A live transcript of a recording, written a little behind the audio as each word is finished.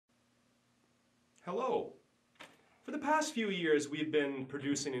Hello. For the past few years, we've been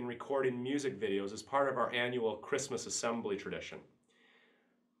producing and recording music videos as part of our annual Christmas assembly tradition.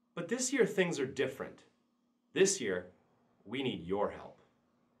 But this year, things are different. This year, we need your help.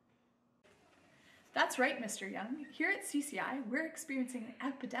 That's right, Mr. Young. Here at CCI, we're experiencing an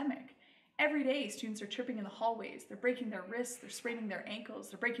epidemic. Every day, students are tripping in the hallways. They're breaking their wrists, they're spraining their ankles,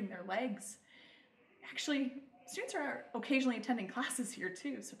 they're breaking their legs. Actually, students are occasionally attending classes here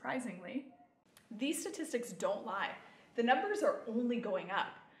too, surprisingly. These statistics don't lie. The numbers are only going up.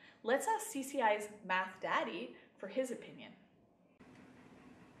 Let's ask CCI's math daddy for his opinion.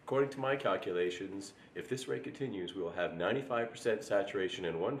 According to my calculations, if this rate continues, we will have 95% saturation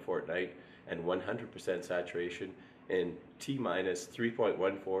in one fortnight and 100% saturation in T minus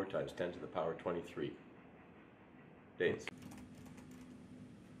 3.14 times 10 to the power 23 days.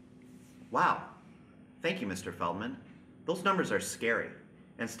 Wow. Thank you, Mr. Feldman. Those numbers are scary,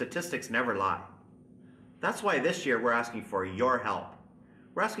 and statistics never lie. That's why this year we're asking for your help.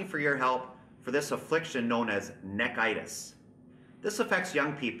 We're asking for your help for this affliction known as neckitis. This affects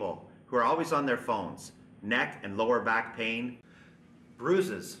young people who are always on their phones, neck and lower back pain,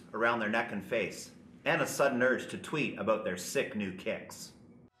 bruises around their neck and face, and a sudden urge to tweet about their sick new kicks.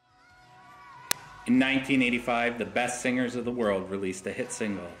 In 1985, the best singers of the world released a hit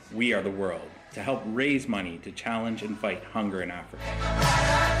single, We Are the World, to help raise money to challenge and fight hunger in Africa.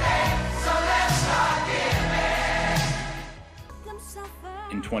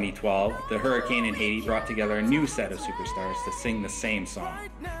 In 2012, the hurricane in Haiti brought together a new set of superstars to sing the same song,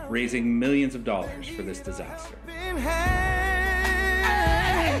 raising millions of dollars for this disaster.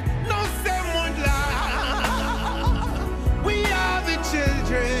 We are the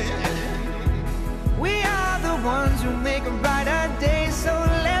children. We are the ones who make a brighter day, so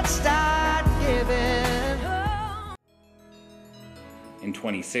let's start giving. In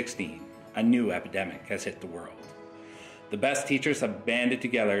 2016, a new epidemic has hit the world. The best teachers have banded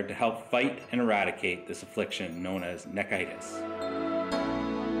together to help fight and eradicate this affliction known as neckitis.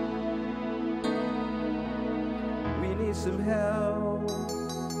 We need some help.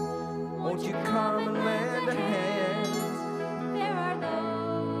 Won't you come and lend a hand? There are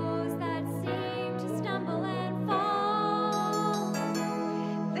those that seem to stumble and fall.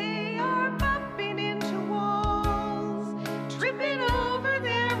 They are bumping into walls, tripping over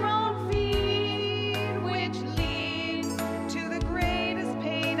their own feet, which leads to the greatest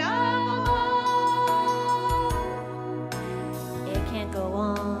pain of all. It can't go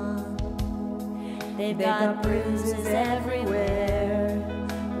on. They've got bruises everywhere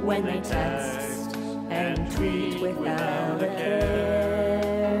when they text and tweet without a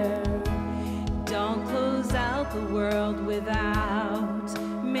care. Don't close out the world without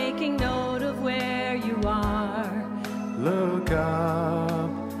making note of where you are. Look up,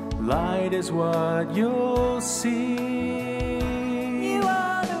 light is what you'll see. You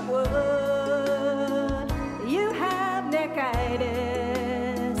are the wood, you have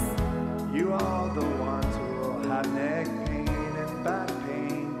neckitis. You are the ones who will have neck pain and back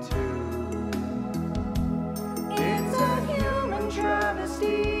pain too. It's a human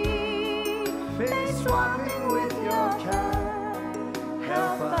travesty, face swapping with your cat.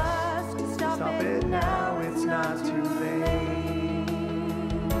 Help us to stop it now, it's not too late.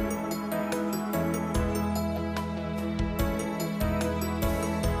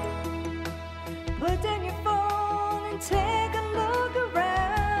 Put down your phone and take a look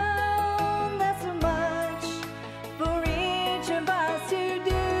around. There's so much for each of us to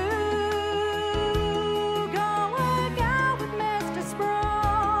do. Go work out with Mr.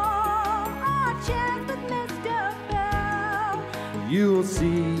 Sprawl, or chat with Mr. Bell. You'll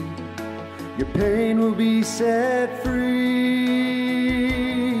see your pain will be set free.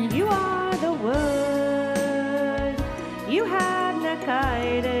 You are the wood, you have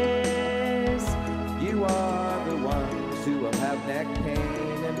neckitis. You are the ones who will have neck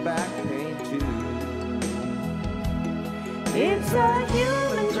pain and back pain too. It's a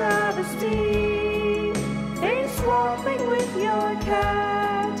human travesty, face swapping with your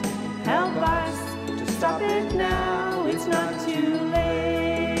cat. Help us to stop it now, it's not too late.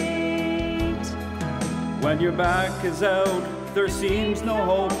 When your back is out, there seems no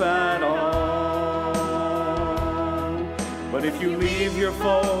hope at all. But if you leave your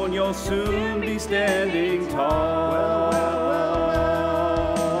phone, you'll soon be standing tall.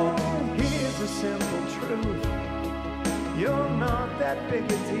 Here's a simple truth, you're not that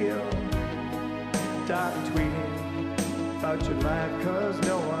big a deal. Stop tweeting about your life, 'cause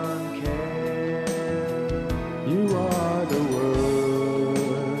no one cares. You are the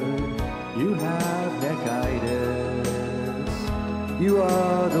wood, you have neckitis. You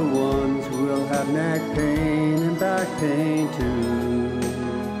are the the ones who will have neck pain and back pain too.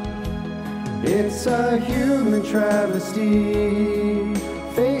 It's a human travesty,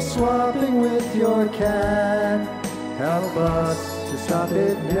 face swapping with your cat. Help us to stop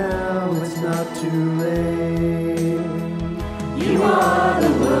it now, it's not too late. You are the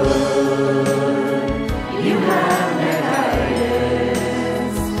wood, you have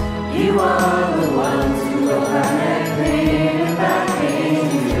neckitis. You are the ones who will have neck pain and back pain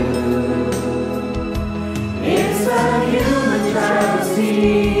too. It's a human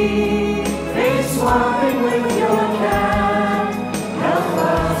travesty, face swapping with your cat. Help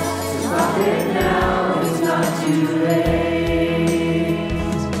us to stop it now, it's not too late.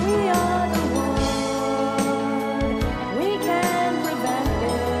 We are the one, we can prevent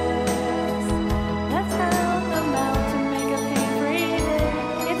this. Let's help them out to make a pain-free day.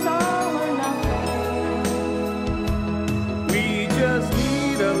 It's all or nothing. We just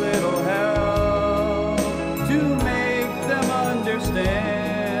need a little help to make them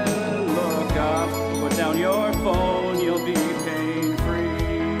understand. Look up, put down your phone, you'll be pain-free.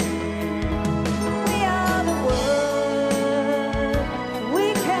 We are the wood, we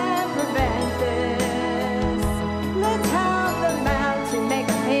can prevent this. Let's help them out to make a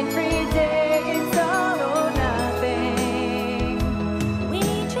pain-free day. It's all or nothing. We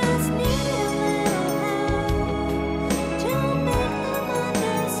just need a little help to make them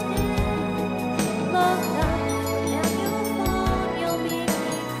understand. Look up, put down your phone, you'll be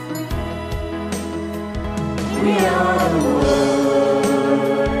pain-free. We are the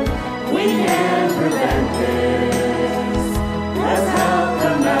wood, we can prevent this. Let's help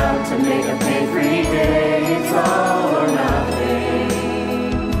them out to make a pain-free day. It's all or nothing.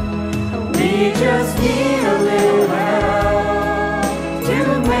 We just need a little help to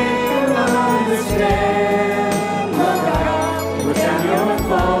make them understand. Look up, put down your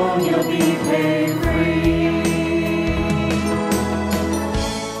phone, you'll be pain-free.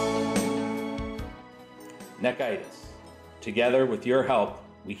 Neckitis. Together with your help,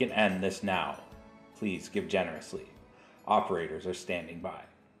 we can end this now. Please give generously. Operators are standing by.